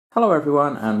Hello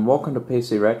everyone and welcome to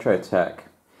PC Retro Tech.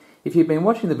 If you've been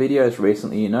watching the videos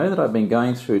recently, you know that I've been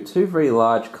going through two very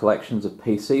large collections of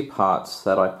PC parts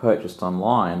that I purchased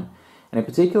online. And in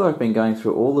particular I've been going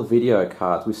through all the video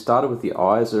cards. We started with the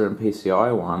ISA and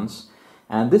PCI ones,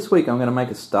 and this week I'm going to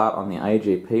make a start on the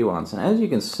AGP ones. And as you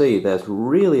can see, there's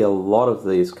really a lot of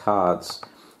these cards.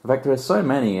 In fact, there are so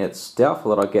many, it's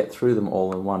doubtful that I'll get through them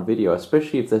all in one video,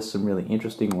 especially if there's some really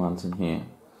interesting ones in here.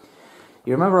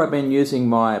 You remember I've been using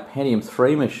my Pentium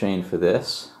 3 machine for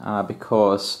this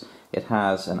because it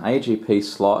has an AGP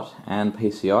slot and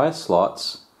PCI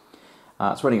slots.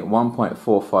 It's running at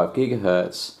 1.45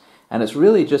 gigahertz, and it's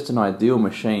really just an ideal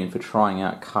machine for trying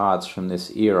out cards from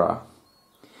this era.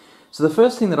 So the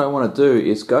first thing that I want to do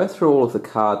is go through all of the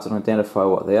cards and identify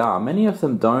what they are. Many of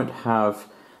them don't have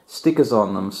stickers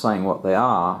on them saying what they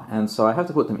are, and so I have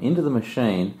to put them into the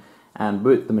machine and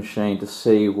boot the machine to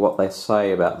see what they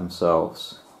say about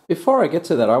themselves. Before I get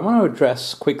to that, I want to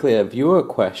address quickly a viewer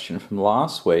question from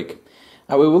last week.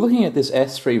 We were looking at this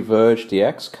S3 Verge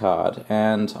DX card,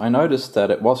 and I noticed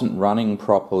that it wasn't running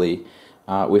properly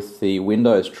with the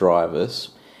Windows drivers,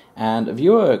 and a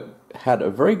viewer had a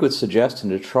very good suggestion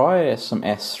to try some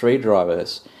S3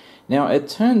 drivers. Now it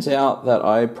turns out that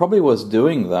I probably was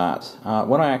doing that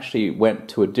when I actually went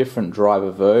to a different driver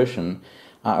version.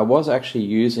 I was actually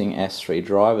using S3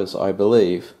 drivers, I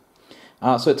believe.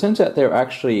 So it turns out there are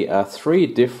actually three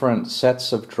different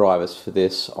sets of drivers for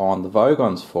this on the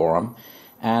Vogons forum,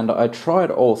 and I tried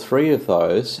all three of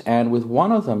those, and with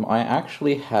one of them I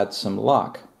actually had some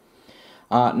luck.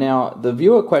 Now the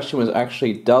viewer question was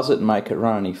actually, does it make it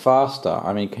run any faster?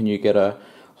 I mean, can you get a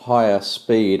higher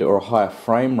speed or a higher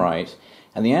frame rate?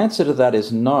 And the answer to that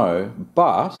is no,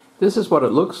 but this is what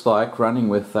it looks like running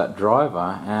with that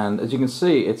driver, and as you can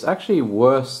see it's actually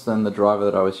worse than the driver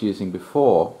that I was using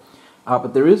before.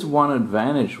 But there is one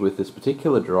advantage with this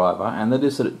particular driver, and that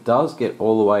is that it does get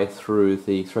all the way through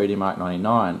the 3D Mark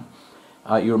 99.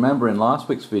 You remember in last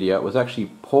week's video it was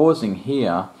actually pausing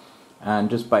here and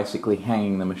just basically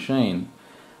hanging the machine.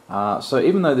 So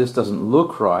even though this doesn't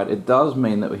look right, it does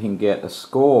mean that we can get a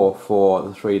score for the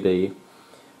 3D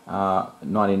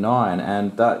 99,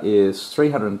 and that is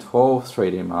 312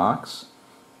 3D marks.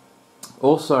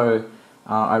 Also,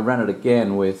 I ran it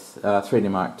again with 3D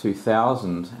Mark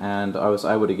 2000, and I was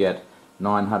able to get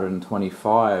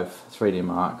 925 3D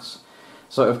marks.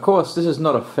 So of course this is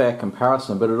not a fair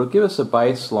comparison, but it'll give us a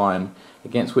baseline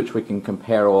against which we can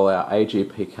compare all our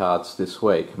AGP cards this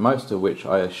week, most of which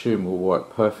I assume will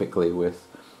work perfectly with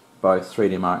both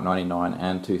 3D Mark 99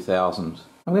 and 2000.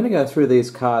 I'm going to go through these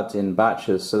cards in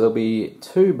batches, so there'll be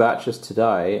two batches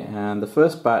today, and the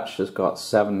first batch has got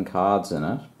 7 cards in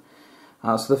it.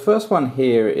 So the first one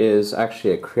here is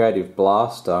actually a Creative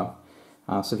Blaster.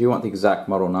 So if you want the exact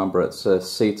model number, it's a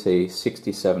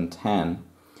CT6710,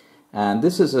 and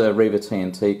this is a Riva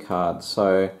TNT card.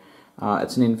 So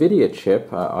it's an NVIDIA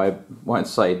chip. I won't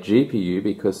say GPU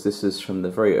because this is from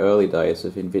the very early days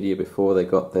of NVIDIA before they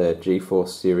got their GeForce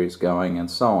series going and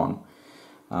so on.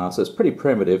 So it's pretty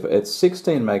primitive. It's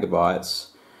 16 megabytes,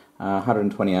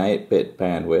 128-bit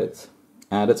bandwidth,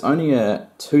 and it's only a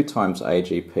 2x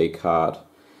AGP card.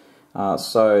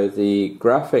 So the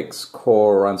graphics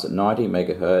core runs at 90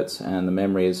 megahertz and the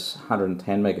memory is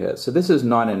 110 megahertz. So this is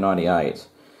 1998.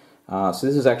 So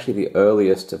this is actually the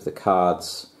earliest of the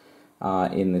cards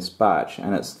in this batch,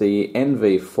 and it's the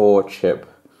NV4 chip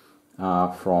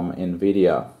from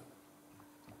NVIDIA.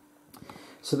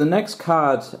 So the next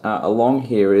card along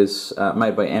here is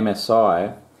made by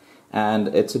MSI, and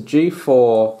it's a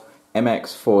G4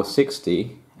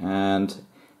 MX460, and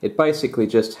it basically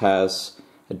just has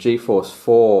a GeForce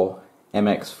 4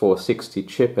 MX460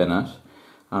 chip in it,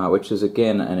 which is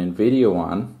again an NVIDIA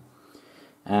one.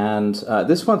 And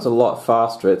this one's a lot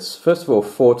faster. It's first of all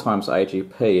 4x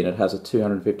AGP, and it has a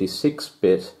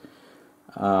 256-bit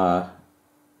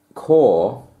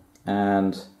core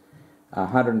and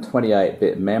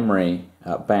 128-bit memory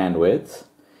bandwidth,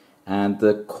 and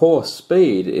the core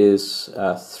speed is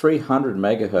 300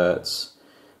 megahertz,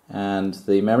 and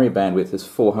the memory bandwidth is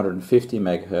 450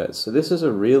 megahertz. So this is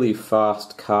a really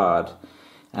fast card,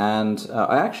 and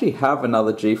I actually have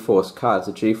another GeForce card. It's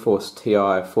a GeForce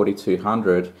TI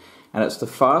 4200, and it's the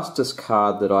fastest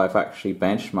card that I've actually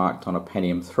benchmarked on a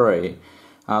Pentium 3.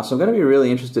 So I'm going to be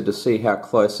really interested to see how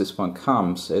close this one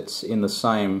comes. It's in the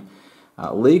same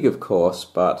league, of course,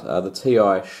 but the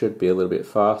TI should be a little bit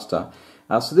faster.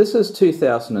 So this is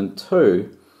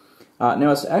 2002.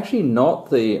 Now it's actually not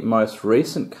the most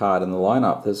recent card in the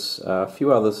lineup. There's a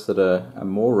few others that are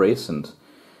more recent.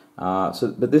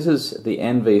 But this is the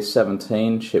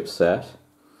NV17 chipset,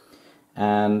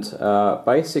 and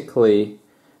basically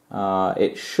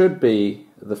it should be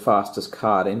the fastest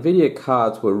card. NVIDIA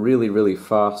cards were really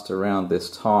fast around this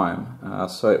time,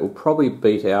 so it will probably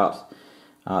beat out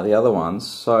the other ones.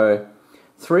 So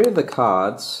 3 of the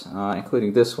cards,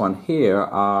 including this one here,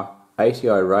 are ATI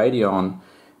Radeon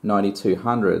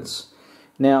 9200s.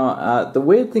 Now, the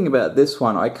weird thing about this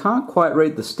one, I can't quite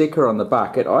read the sticker on the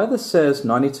back. It either says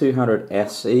 9200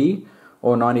 SE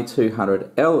or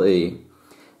 9200 LE.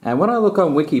 And when I look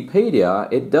on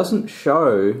Wikipedia, it doesn't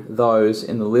show those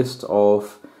in the list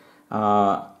of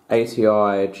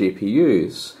ATI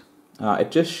GPUs.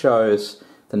 It just shows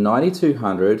the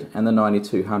 9200 and the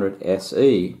 9200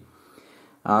 SE.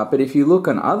 But if you look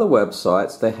on other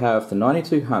websites, they have the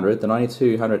 9200, the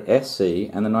 9200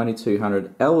 SE, and the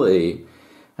 9200 LE.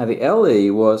 Now the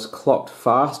LE was clocked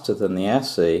faster than the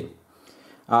SE,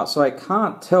 so I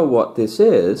can't tell what this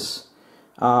is.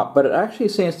 But it actually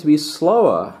seems to be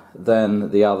slower than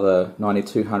the other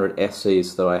 9200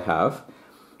 SEs that I have,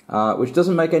 which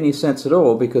doesn't make any sense at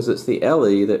all because it's the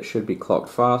LE that should be clocked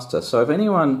faster. So if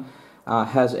anyone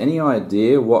has any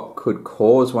idea what could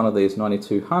cause one of these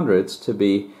 9200s to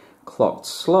be clocked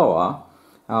slower,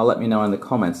 let me know in the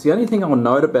comments. The only thing I'll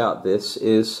note about this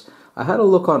is I had a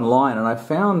look online and I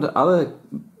found other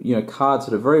cards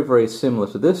that are very similar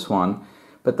to this one,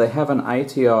 but they have an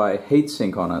ATI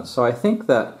heatsink on it. So I think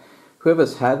that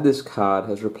whoever's had this card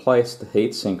has replaced the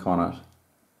heatsink on it.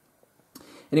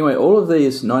 Anyway, all of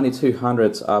these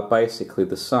 9200s are basically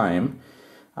the same.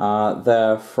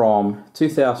 They're from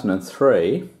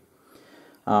 2003.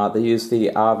 They use the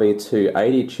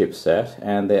RV280 chipset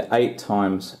and they're 8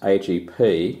 times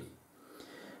AGP.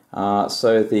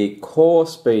 So the core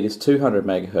speed is 200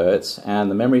 MHz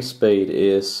and the memory speed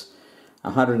is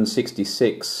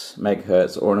 166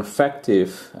 MHz, or an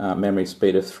effective memory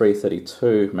speed of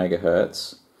 332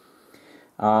 MHz.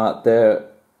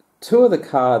 Two of the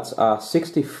cards are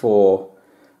 64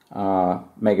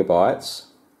 megabytes,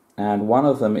 and one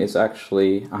of them is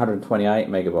actually 128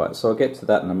 megabytes. So I'll get to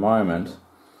that in a moment.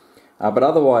 But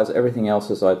otherwise, everything else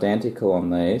is identical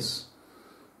on these.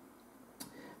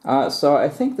 So I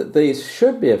think that these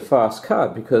should be a fast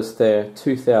card because they're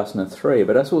 2003.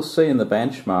 But as we'll see in the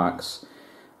benchmarks,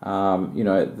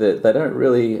 they don't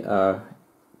really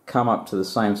come up to the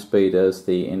same speed as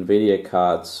the NVIDIA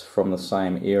cards from the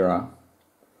same era.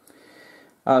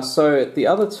 So the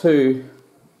other two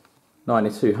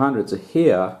 9200s are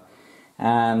here,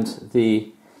 and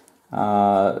the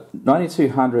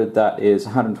 9200 that is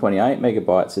 128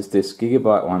 megabytes is this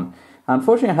gigabyte one.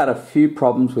 Unfortunately, I had a few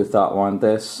problems with that one.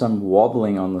 There's some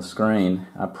wobbling on the screen.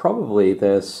 Probably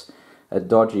there's a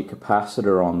dodgy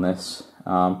capacitor on this.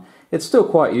 It's still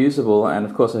quite usable, and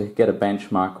of course I could get a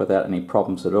benchmark without any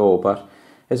problems at all, but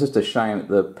it's just a shame that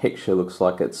the picture looks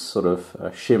like it's sort of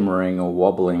shimmering or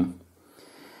wobbling.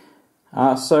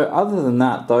 So other than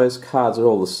that, those cards are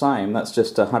all the same. That's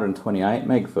just a 128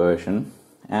 meg version.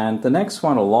 And the next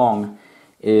one along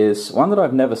is one that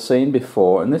I've never seen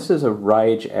before, and this is a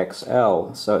Rage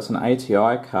XL. So it's an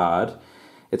ATI card.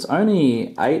 It's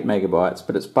only 8 megabytes,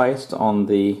 but it's based on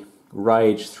the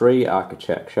Rage 3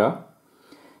 architecture.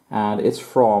 And it's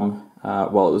from,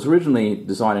 well, it was originally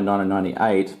designed in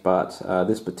 1998, but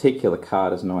this particular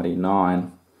card is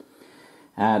 99.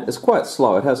 And it's quite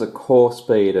slow. It has a core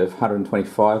speed of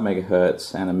 125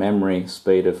 megahertz and a memory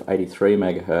speed of 83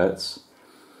 megahertz.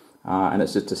 And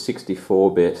it's just a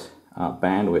 64-bit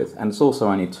bandwidth. And it's also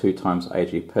only 2 times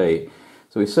AGP.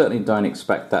 So we certainly don't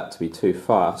expect that to be too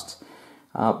fast.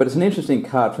 But it's an interesting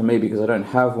card for me because I don't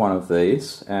have one of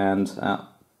these. And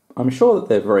I'm sure that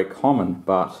they're very common,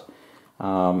 but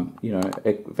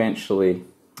eventually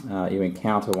you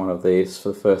encounter one of these for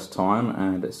the first time,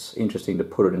 and it's interesting to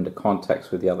put it into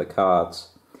context with the other cards.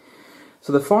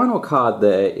 So the final card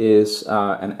there is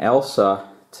an ELSA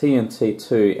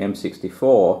TNT2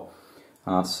 M64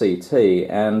 CT,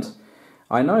 and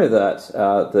I know that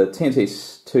the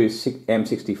TNT2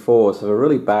 M64s have a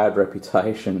really bad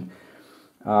reputation.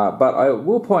 But I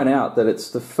will point out that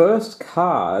it's the first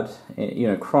card,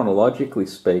 chronologically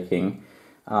speaking,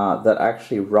 that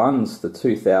actually runs the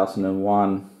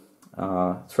 2001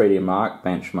 3D Mark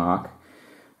benchmark,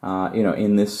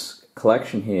 in this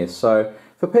collection here. So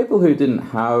for people who didn't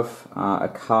have a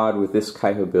card with this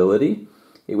capability,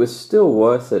 it was still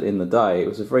worth it in the day. It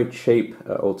was a very cheap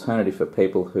alternative for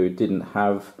people who didn't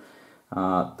have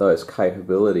those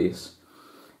capabilities.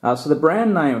 So the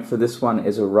brand name for this one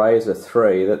is a Razor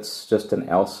 3. That's just an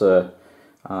ELSA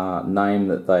name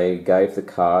that they gave the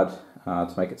card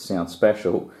to make it sound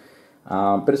special.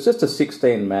 But it's just a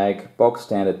 16 meg box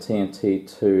standard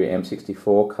TNT2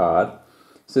 M64 card.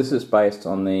 So this is based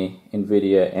on the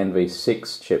NVIDIA NV6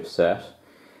 chipset.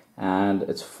 and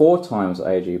it's 4 times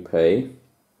AGP.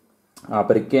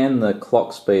 But again, the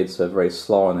clock speeds are very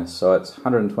slow on this, so it's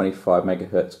 125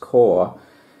 megahertz core,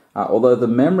 although the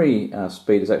memory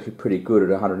speed is actually pretty good at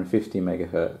 150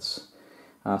 megahertz.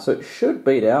 So it should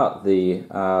beat out the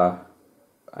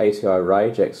ATI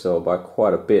Rage XL by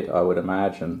quite a bit, I would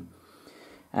imagine.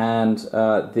 And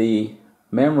the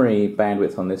memory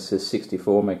bandwidth on this is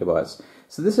 64 megabytes.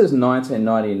 So this is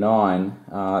 1999.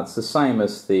 It's the same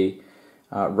as the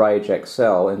Rage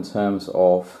XL in terms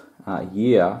of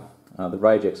year. The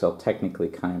Rage XL technically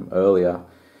came earlier,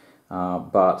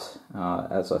 but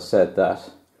as I said, that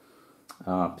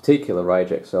particular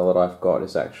Rage XL that I've got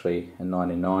is actually a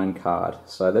 99 card.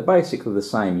 So they're basically the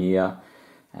same year,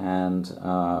 and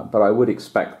but I would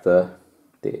expect the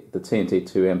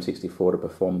TNT2 M64 to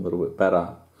perform a little bit better.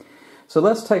 So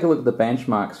let's take a look at the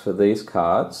benchmarks for these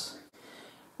cards.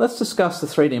 Let's discuss the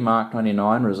 3D Mark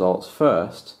 99 results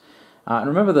first. And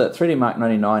remember that 3D Mark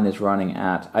 99 is running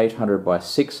at 800 by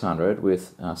 600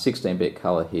 with 16-bit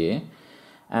color here.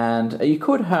 And you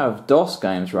could have DOS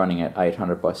games running at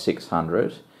 800 by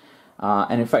 600.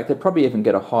 And in fact, they'd probably even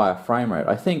get a higher frame rate.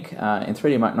 I think in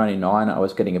 3D Mark 99 I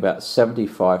was getting about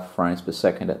 75 frames per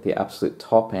second at the absolute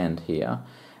top end here.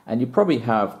 And you probably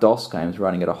have DOS games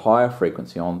running at a higher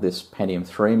frequency on this Pentium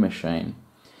 3 machine.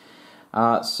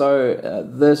 So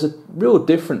there's a real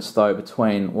difference though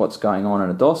between what's going on in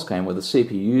a DOS game where the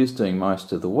CPU is doing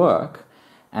most of the work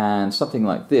and something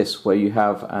like this where you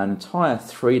have an entire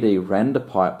 3D render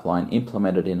pipeline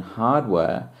implemented in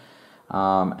hardware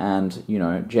and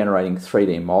generating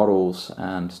 3D models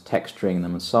and texturing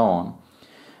them and so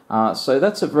on. So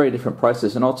that's a very different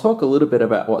process, and I'll talk a little bit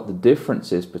about what the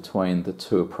difference is between the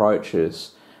two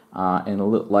approaches in a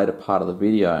little later part of the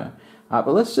video. But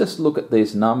let's just look at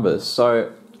these numbers.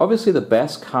 So obviously the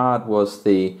best card was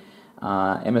the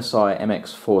MSI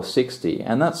MX460,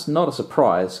 and that's not a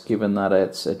surprise given that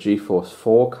it's a GeForce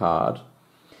 4 card.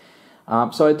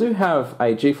 So I do have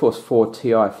a GeForce 4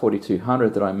 TI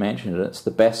 4200 that I mentioned, and it's the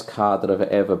best card that I've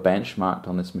ever benchmarked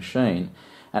on this machine.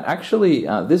 And actually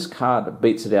this card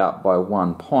beats it out by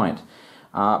 1 point.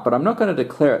 But I'm not going to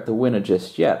declare it the winner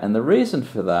just yet, and the reason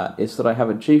for that is that I have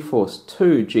a GeForce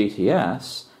 2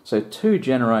 GTS, so 2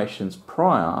 generations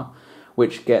prior,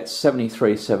 which gets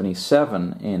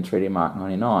 7377 in 3D Mark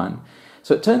 99.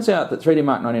 So it turns out that 3D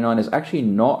Mark 99 is actually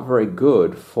not very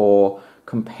good for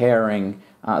comparing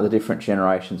the different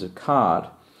generations of card.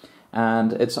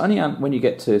 And it's only when you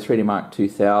get to 3D Mark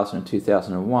 2000 and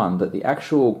 2001 that the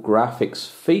actual graphics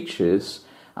features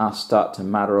start to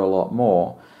matter a lot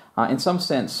more. In some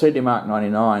sense, 3D Mark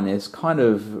 99 is kind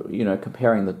of,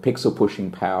 comparing the pixel pushing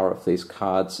power of these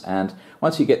cards, and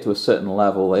once you get to a certain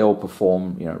level, they all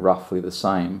perform, roughly the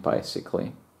same,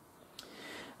 basically.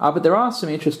 But there are some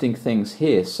interesting things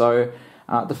here. So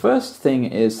the first thing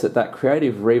is that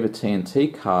Creative Riva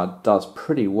TNT card does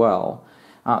pretty well.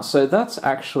 So that's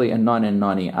actually a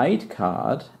 1998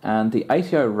 card, and the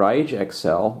ATI Rage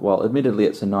XL, well, admittedly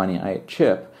it's a 98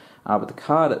 chip, but the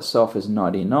card itself is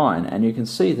 99, and you can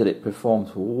see that it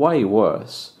performs way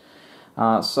worse.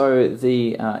 So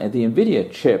the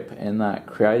NVIDIA chip in that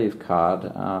Creative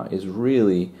card is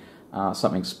really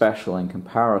something special in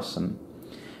comparison.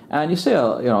 And you see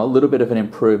a little bit of an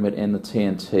improvement in the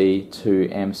TNT to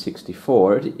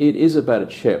M64. It is a better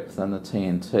chip than the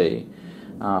TNT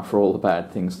for all the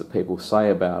bad things that people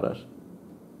say about it.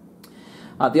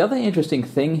 The other interesting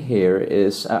thing here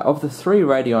is, of the 3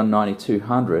 Radeon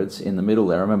 9200s in the middle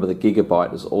there, remember the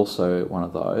Gigabyte is also one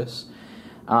of those,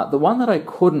 the one that I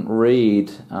couldn't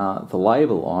read the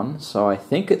label on, so I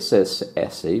think it says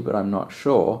SE, but I'm not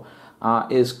sure,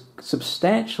 is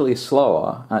substantially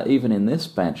slower, even in this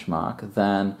benchmark,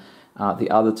 than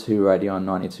the other 2 Radeon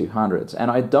 9200s.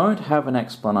 And I don't have an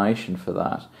explanation for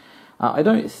that. I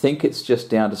don't think it's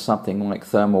just down to something like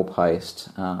thermal paste,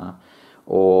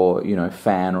 or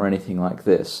fan or anything like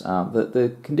this.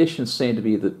 The conditions seem to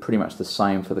be pretty much the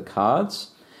same for the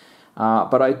cards,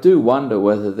 but I do wonder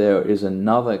whether there is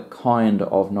another kind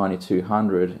of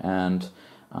 9200 and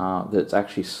that's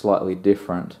actually slightly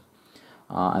different,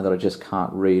 and that I just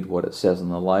can't read what it says on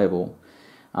the label.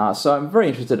 So I'm very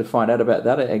interested to find out about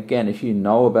that. Again, if you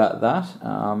know about that,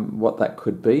 what that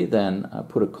could be, then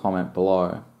put a comment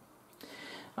below.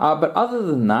 But other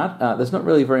than that, there's not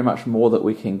really very much more that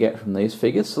we can get from these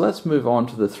figures, so let's move on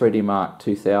to the 3D Mark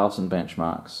 2000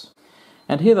 benchmarks.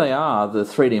 And here they are, the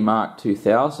 3D Mark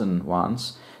 2000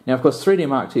 ones. Now, of course, 3D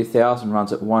Mark 2000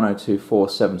 runs at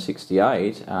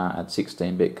 102.4.768 at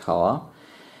 16-bit color.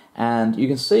 And you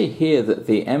can see here that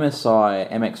the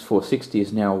MSI MX460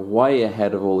 is now way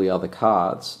ahead of all the other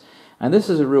cards. And this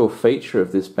is a real feature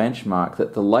of this benchmark,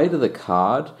 that the later the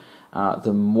card,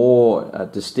 the more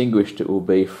distinguished it will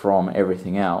be from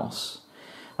everything else.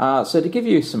 So to give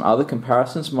you some other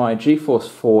comparisons, my GeForce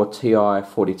 4 Ti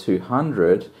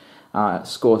 4200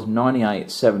 scores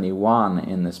 9871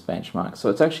 in this benchmark, so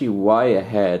it's actually way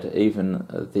ahead even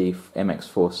the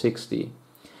MX460.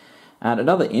 And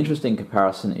another interesting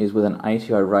comparison is with an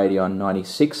ATI Radeon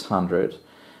 9600,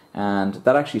 and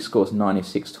that actually scores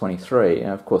 9623,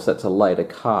 and of course that's a later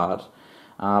card.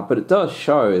 But it does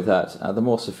show that the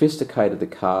more sophisticated the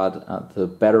card, the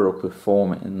better it will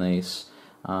perform in these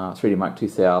 3D Mark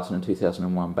 2000 and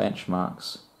 2001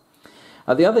 benchmarks.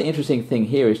 The other interesting thing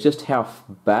here is just how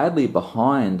badly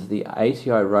behind the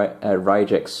ATI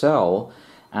Rage XL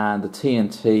and the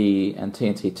TNT and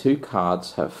TNT2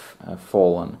 cards have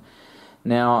fallen.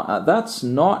 Now, that's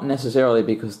not necessarily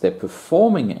because they're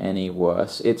performing any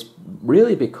worse, it's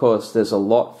really because there's a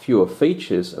lot fewer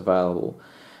features available.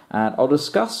 And I'll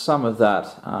discuss some of that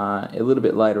a little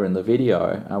bit later in the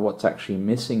video, what's actually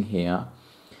missing here.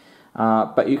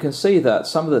 But you can see that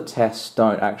some of the tests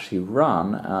don't actually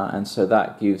run, and so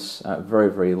that gives very,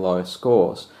 very low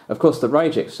scores. Of course, the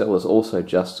Rage XL is also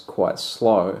just quite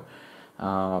slow,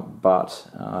 but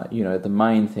you know, the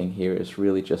main thing here is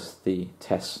really just the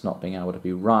tests not being able to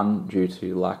be run due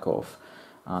to lack of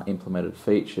implemented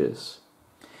features.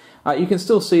 You can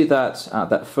still see that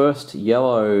that first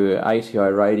yellow ATI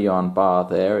Radeon bar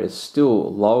there is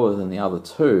still lower than the other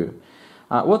two.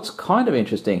 What's kind of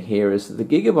interesting here is that the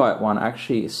Gigabyte one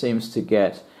actually seems to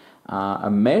get a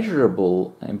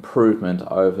measurable improvement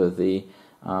over the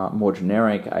more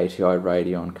generic ATI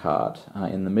Radeon card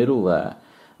in the middle there.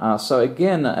 So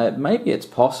again, maybe it's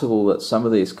possible that some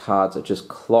of these cards are just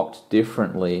clocked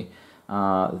differently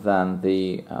than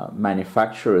the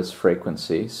manufacturer's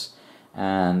frequencies,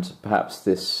 and perhaps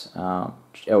this El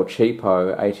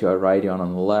Cheapo ATI Radeon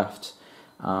on the left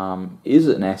is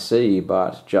an SE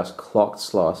but just clocked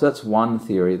slower. So that's one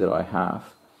theory that I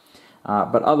have.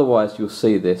 But otherwise you'll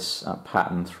see this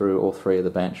pattern through all three of the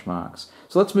benchmarks.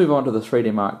 So let's move on to the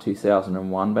 3D Mark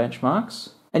 2001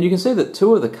 benchmarks. And you can see that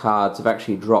two of the cards have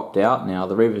actually dropped out now,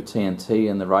 the Riva TNT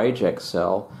and the Rage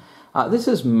XL. This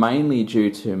is mainly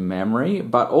due to memory,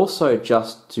 but also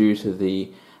just due to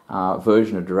the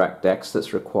version of DirectX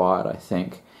that's required, I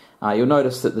think. You'll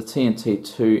notice that the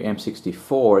TNT2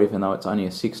 M64, even though it's only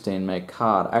a 16 meg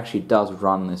card, actually does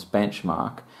run this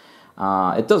benchmark.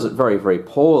 It does it very, very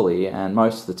poorly, and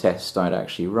most of the tests don't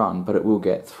actually run, but it will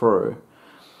get through.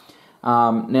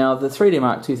 Now, the 3D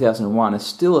Mark 2001 is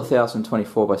still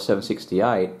 1024 by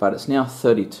 768, but it's now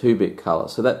 32-bit color,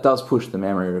 so that does push the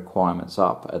memory requirements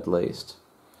up, at least.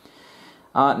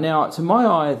 Now, to my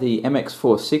eye, the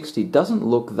MX460 doesn't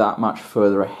look that much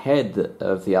further ahead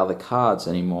of the other cards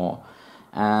anymore,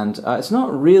 and it's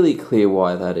not really clear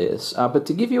why that is. But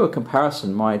to give you a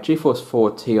comparison, my GeForce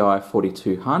 4 Ti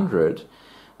 4200,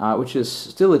 which is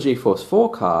still a GeForce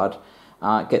 4 card,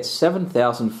 gets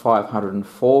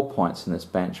 7,504 points in this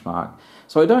benchmark.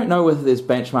 So I don't know whether this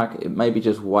benchmark maybe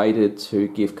just waited to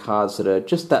give cards that are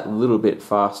just that little bit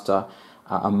faster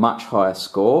a much higher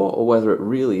score, or whether it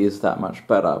really is that much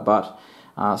better, but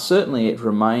certainly it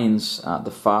remains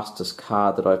the fastest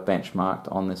card that I've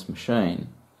benchmarked on this machine.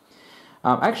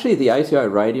 Actually, the ATI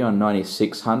Radeon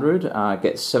 9600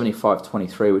 gets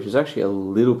 7523, which is actually a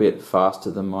little bit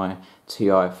faster than my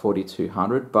TI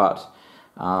 4200, but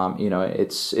you know,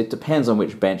 it depends on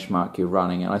which benchmark you're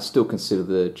running, and I still consider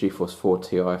the GeForce 4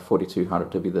 Ti 4200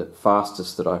 to be the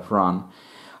fastest that I've run.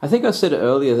 I think I said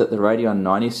earlier that the Radeon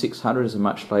 9600 is a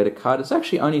much later card. It's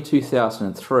actually only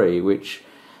 2003, which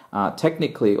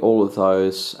technically all of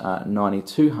those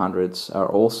 9200s are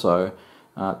also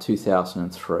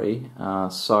 2003.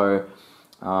 So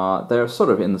they're sort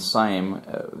of in the same,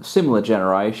 similar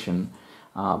generation,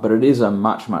 but it is a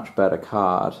much, much better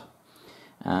card.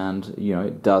 And, you know,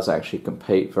 it does actually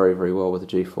compete very, very well with the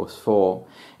GeForce 4.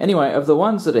 Anyway, of the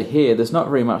ones that are here, there's not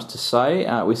very much to say.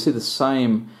 We see the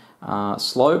same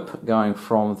slope going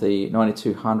from the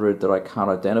 9200 that I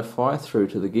can't identify through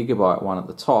to the Gigabyte one at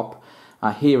the top.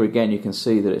 Here again you can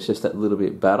see that it's just that little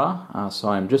bit better, so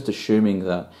I'm just assuming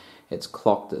that it's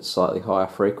clocked at slightly higher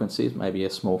frequencies, maybe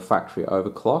a small factory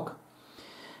overclock.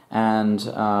 And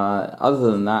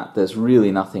other than that, there's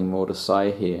really nothing more to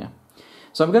say here.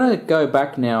 So I'm going to go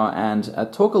back now and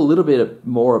talk a little bit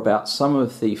more about some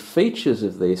of the features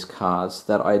of these cards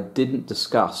that I didn't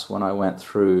discuss when I went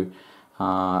through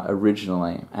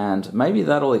originally, and maybe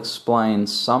that'll explain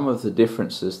some of the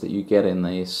differences that you get in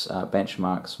these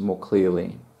benchmarks more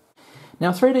clearly.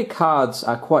 Now, 3D cards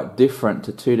are quite different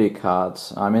to 2D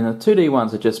cards. I mean, the 2D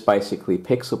ones are just basically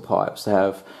pixel pipes. They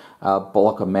have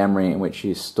block of memory in which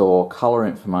you store color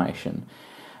information.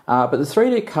 But the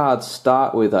 3D cards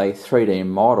start with a 3D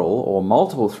model or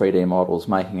multiple 3D models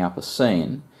making up a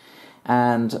scene.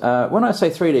 And when I say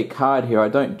 3D card here, I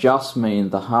don't just mean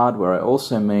the hardware, I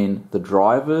also mean the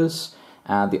drivers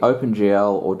and the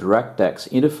OpenGL or DirectX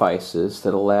interfaces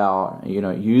that allow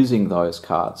using those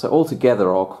cards. So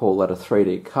altogether I'll call that a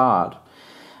 3D card.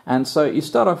 And so you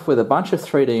start off with a bunch of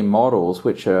 3D models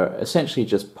which are essentially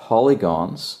just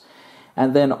polygons,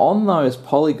 and then on those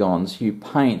polygons you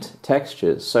paint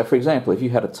textures. So for example, if you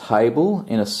had a table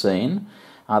in a scene,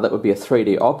 that would be a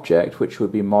 3D object which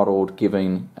would be modeled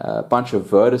giving a bunch of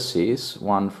vertices,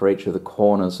 one for each of the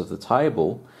corners of the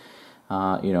table,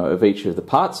 of each of the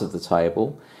parts of the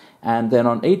table, and then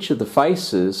on each of the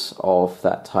faces of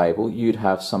that table you'd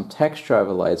have some texture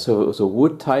overlaid. So if it was a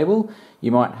wood table,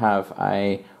 you might have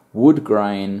a wood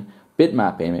grain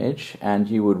bitmap image and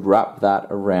you would wrap that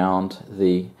around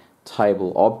the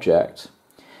table object.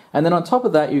 And then on top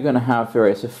of that you're going to have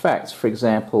various effects. For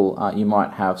example, you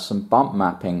might have some bump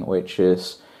mapping, which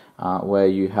is where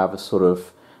you have a sort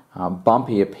of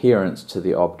bumpy appearance to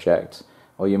the object,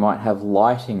 or you might have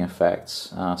lighting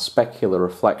effects, specular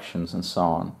reflections and so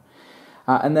on.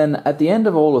 And then at the end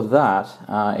of all of that,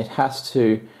 it has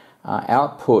to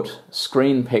output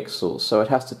screen pixels. So it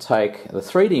has to take the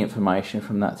 3D information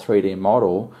from that 3D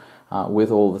model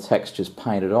with all the textures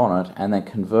painted on it and then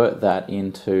convert that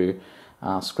into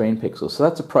screen pixels. So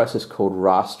that's a process called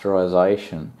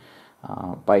rasterization,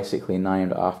 basically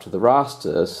named after the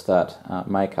rasters that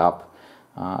make up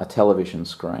a television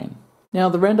screen. Now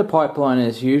the render pipeline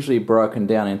is usually broken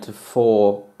down into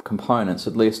 4 components,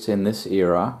 at least in this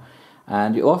era,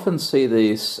 and you'll often see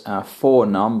these 4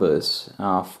 numbers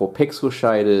for pixel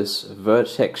shaders,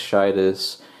 vertex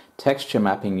shaders, texture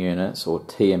mapping units or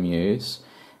TMUs,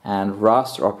 and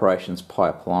raster operations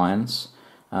pipelines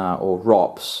or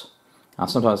ROPs.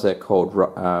 Sometimes they're called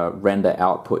render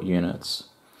output units.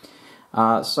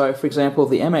 So for example,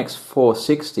 the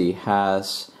MX460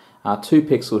 has 2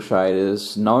 pixel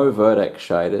shaders, no vertex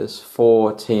shaders,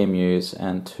 4 TMUs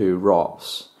and 2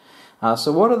 ROPs.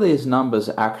 So what do these numbers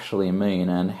actually mean,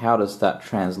 and how does that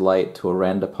translate to a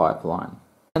render pipeline?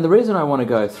 And the reason I want to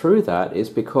go through that is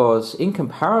because in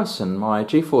comparison, my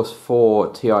GeForce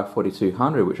 4 TI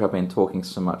 4200, which I've been talking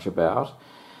so much about,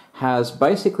 has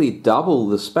basically double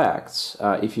the specs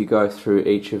if you go through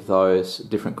each of those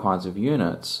different kinds of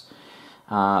units.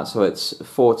 So it's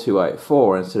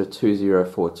 4284 instead of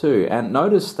 2042, and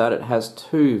notice that it has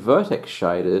 2 vertex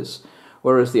shaders,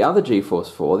 whereas the other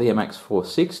GeForce 4, the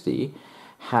MX460,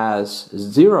 has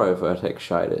 0 vertex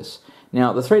shaders.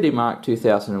 Now the 3D Mark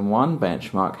 2001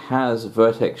 benchmark has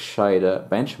vertex shader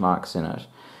benchmarks in it,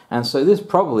 and so this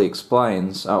probably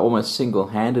explains almost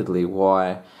single-handedly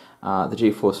why the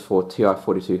GeForce 4 TI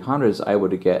 4200 is able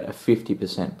to get a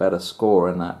 50% better score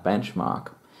in that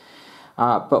benchmark.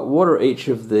 But what are each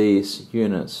of these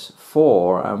units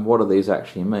for, and what do these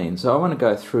actually mean? So I want to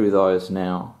go through those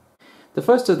now. The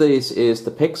first of these is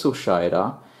the pixel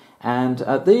shader, and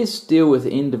these deal with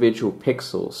individual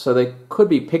pixels. So they could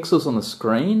be pixels on the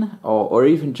screen, or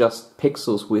even just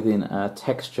pixels within a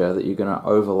texture that you're going to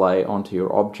overlay onto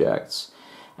your objects.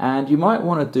 And you might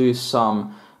want to do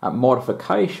some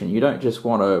modification. You don't just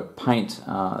want to paint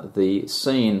the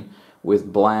scene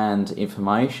with bland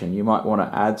information. You might want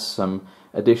to add some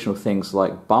additional things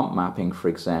like bump mapping, for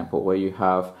example, where you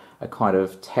have a kind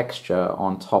of texture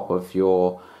on top of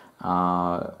your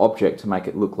object to make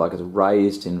it look like it's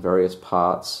raised in various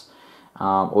parts.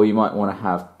 Or you might want to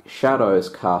have shadows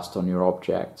cast on your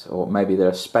object, or maybe there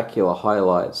are specular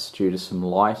highlights due to some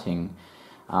lighting.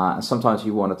 And sometimes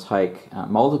you want to take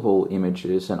multiple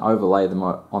images and overlay them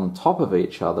on top of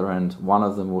each other, and one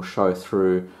of them will show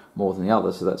through more than the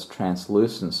other, so that's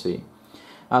translucency.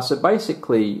 So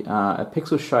basically, a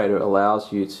pixel shader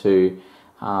allows you to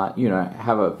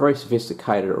have a very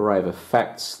sophisticated array of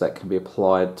effects that can be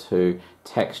applied to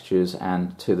textures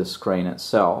and to the screen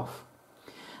itself.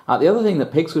 The other thing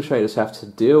that pixel shaders have to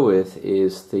deal with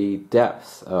is the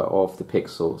depth of the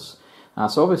pixels.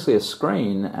 So obviously a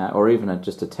screen, or even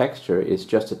just a texture, is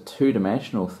just a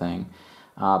 2-dimensional thing,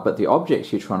 but the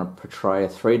objects you're trying to portray are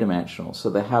 3-dimensional, so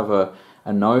they have a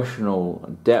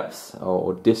notional depth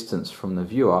or distance from the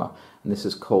viewer, and this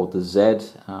is called the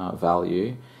Z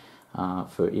value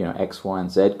for X, Y,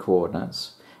 and Z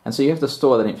coordinates. And so you have to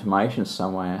store that information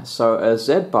somewhere. So a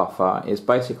Z buffer is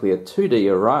basically a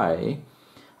 2D array,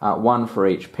 one for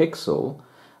each pixel,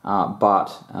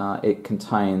 but it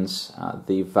contains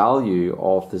the value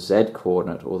of the Z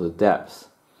coordinate or the depth.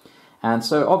 And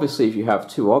so obviously if you have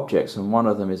 2 objects and one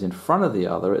of them is in front of the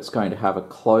other, it's going to have a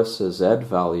closer Z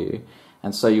value,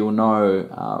 And so you'll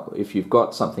know if you've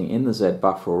got something in the Z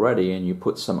buffer already and you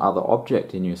put some other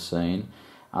object in your scene,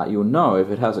 you'll know if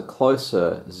it has a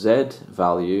closer Z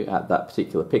value at that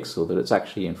particular pixel that it's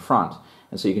actually in front.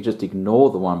 And so you can just ignore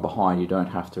the one behind, you don't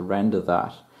have to render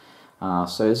that.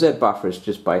 So Z buffer is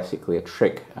just basically a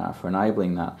trick for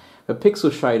enabling that. But pixel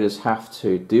shaders have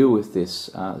to deal with this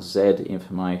Z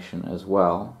information as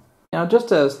well. Now,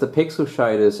 just as the pixel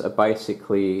shaders are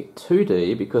basically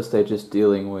 2D because they're just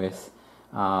dealing with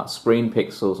screen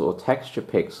pixels or texture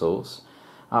pixels,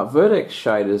 vertex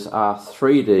shaders are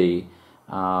 3D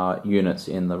units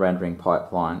in the rendering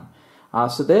pipeline.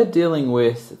 So they're dealing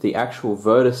with the actual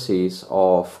vertices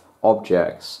of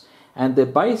objects, and their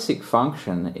basic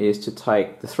function is to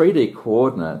take the 3D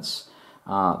coordinates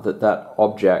that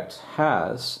object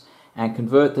has and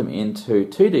convert them into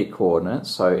 2D coordinates,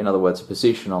 so in other words a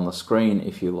position on the screen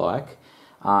if you like,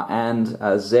 and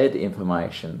Z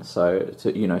information, so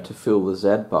to fill the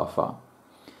Z buffer.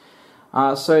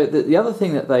 So the other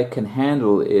thing that they can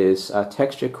handle is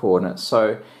texture coordinates.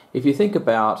 So if you think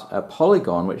about a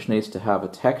polygon which needs to have a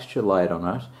texture laid on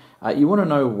it, you want to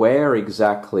know where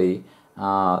exactly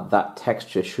that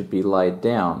texture should be laid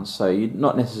down. So you're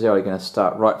not necessarily going to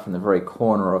start right from the very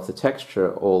corner of the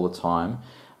texture all the time.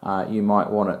 You might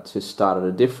want it to start at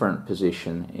a different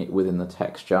position within the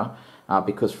texture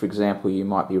because, for example, you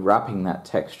might be wrapping that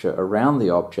texture around the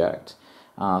object.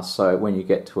 So when you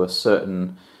get to a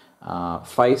certain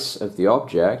face of the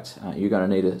object, you're going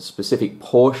to need a specific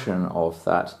portion of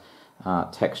that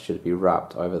texture to be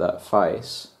wrapped over that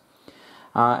face.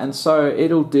 And so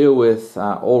it'll deal with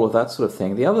all of that sort of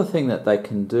thing. The other thing that they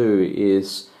can do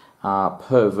is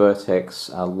per vertex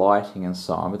lighting and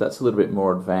so on, but that's a little bit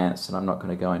more advanced and I'm not going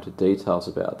to go into details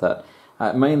about that,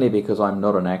 mainly because I'm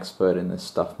not an expert in this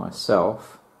stuff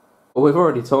myself. Well, we've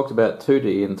already talked about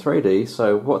 2D and 3D,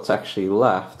 so what's actually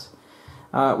left?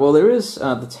 Well, there is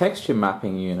the texture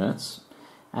mapping units,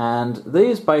 and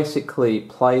these basically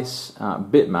place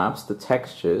bitmaps, the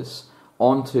textures,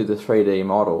 onto the 3D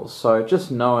models. So just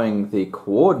knowing the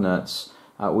coordinates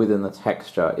within the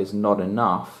texture is not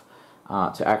enough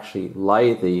to actually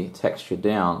lay the texture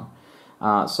down.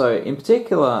 So in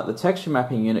particular, the texture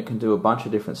mapping unit can do a bunch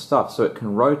of different stuff. So it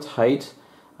can rotate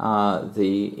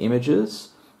the images,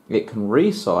 it can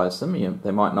resize them,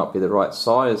 they might not be the right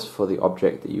size for the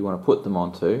object that you want to put them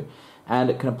onto, and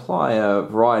it can apply a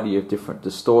variety of different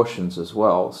distortions as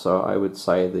well. So I would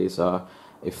say these are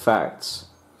effects.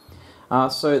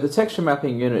 So the texture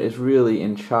mapping unit is really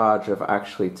in charge of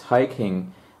actually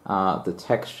taking the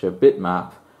texture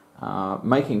bitmap,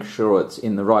 making sure it's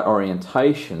in the right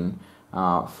orientation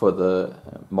for the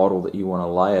model that you want to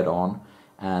lay it on,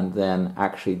 and then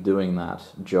actually doing that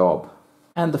job.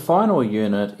 And the final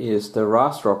unit is the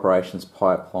raster operations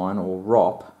pipeline, or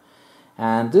ROP,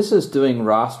 and this is doing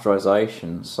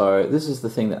rasterization. So this is the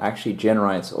thing that actually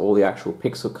generates all the actual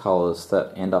pixel colors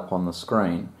that end up on the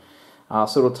screen.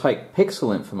 So it'll take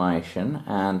pixel information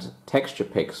and texture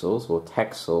pixels, or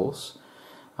texels,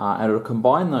 and it'll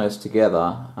combine those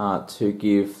together to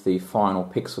give the final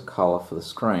pixel color for the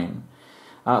screen.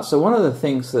 So one of the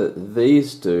things that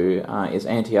these do is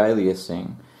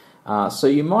anti-aliasing. So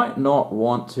you might not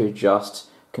want to just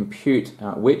compute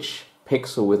which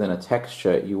pixel within a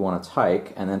texture you want to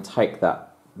take and then take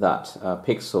that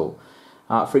pixel.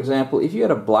 For example, if you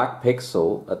had a black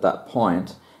pixel at that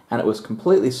point and it was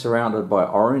completely surrounded by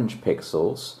orange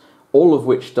pixels, all of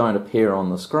which don't appear on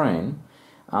the screen,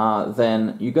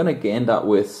 then you're going to end up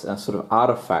with sort of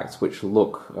artifacts which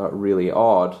look really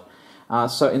odd.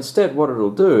 So instead what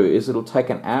it'll do is it'll take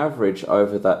an average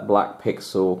over that black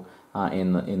pixel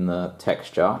in the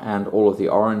texture and all of the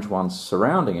orange ones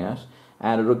surrounding it,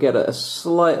 and it'll get a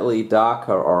slightly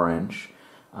darker orange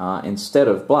instead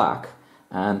of black,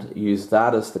 and use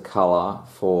that as the color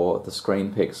for the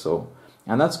screen pixel.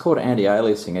 And that's called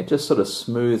anti-aliasing. It just sort of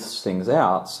smooths things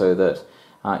out so that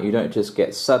you don't just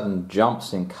get sudden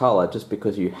jumps in color just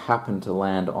because you happen to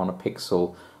land on a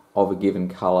pixel of a given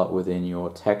color within your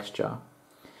texture.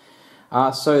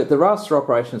 So the raster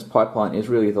operations pipeline is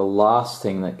really the last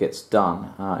thing that gets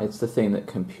done. It's the thing that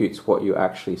computes what you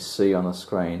actually see on the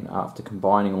screen after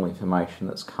combining all the information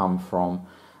that's come from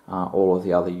all of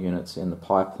the other units in the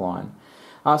pipeline.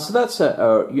 So that's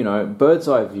a bird's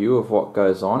eye view of what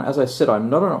goes on. As I said, I'm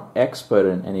not an expert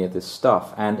in any of this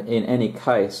stuff, and in any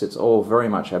case it's all very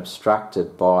much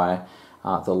abstracted by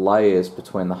the layers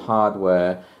between the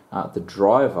hardware, the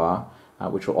driver,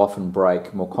 which will often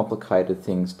break more complicated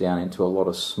things down into a lot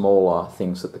of smaller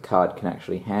things that the card can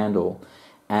actually handle,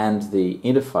 and the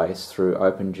interface through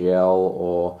OpenGL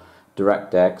or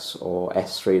DirectX or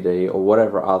S3D or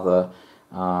whatever other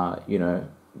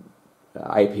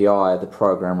API the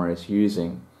programmer is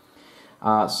using.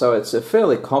 So it's a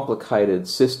fairly complicated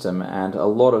system, and a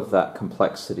lot of that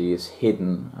complexity is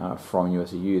hidden from you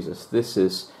as a user. So this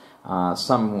is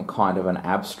some kind of an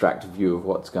abstract view of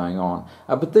what's going on.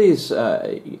 But these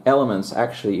elements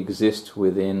actually exist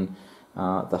within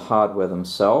the hardware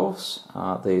themselves.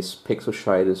 These pixel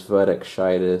shaders, vertex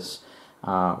shaders,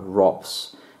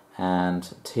 ROPs and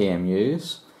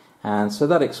TMUs. And so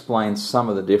that explains some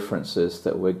of the differences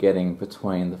that we're getting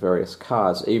between the various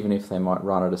cards, even if they might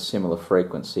run at a similar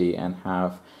frequency and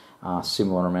have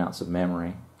similar amounts of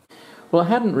memory. Well, I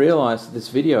hadn't realized that this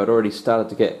video had already started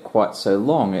to get quite so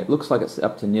long. It looks like it's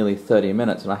up to nearly 30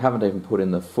 minutes, and I haven't even put in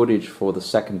the footage for the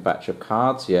second batch of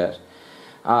cards yet.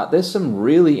 There's some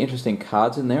really interesting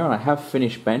cards in there, and I have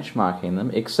finished benchmarking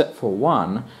them, except for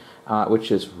one,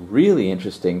 which is really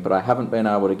interesting, but I haven't been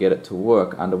able to get it to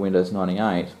work under Windows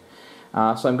 98.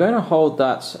 So I'm going to hold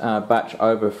that batch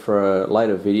over for a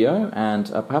later video, and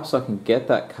perhaps I can get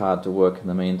that card to work in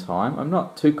the meantime. I'm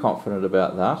not too confident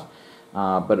about that,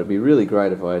 but it'd be really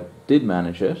great if I did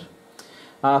manage it.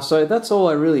 So that's all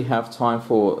I really have time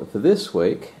for this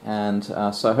week, and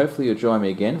so hopefully you'll join me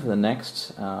again for the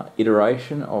next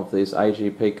iteration of these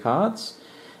AGP cards,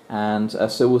 and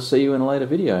so we'll see you in a later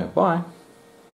video. Bye!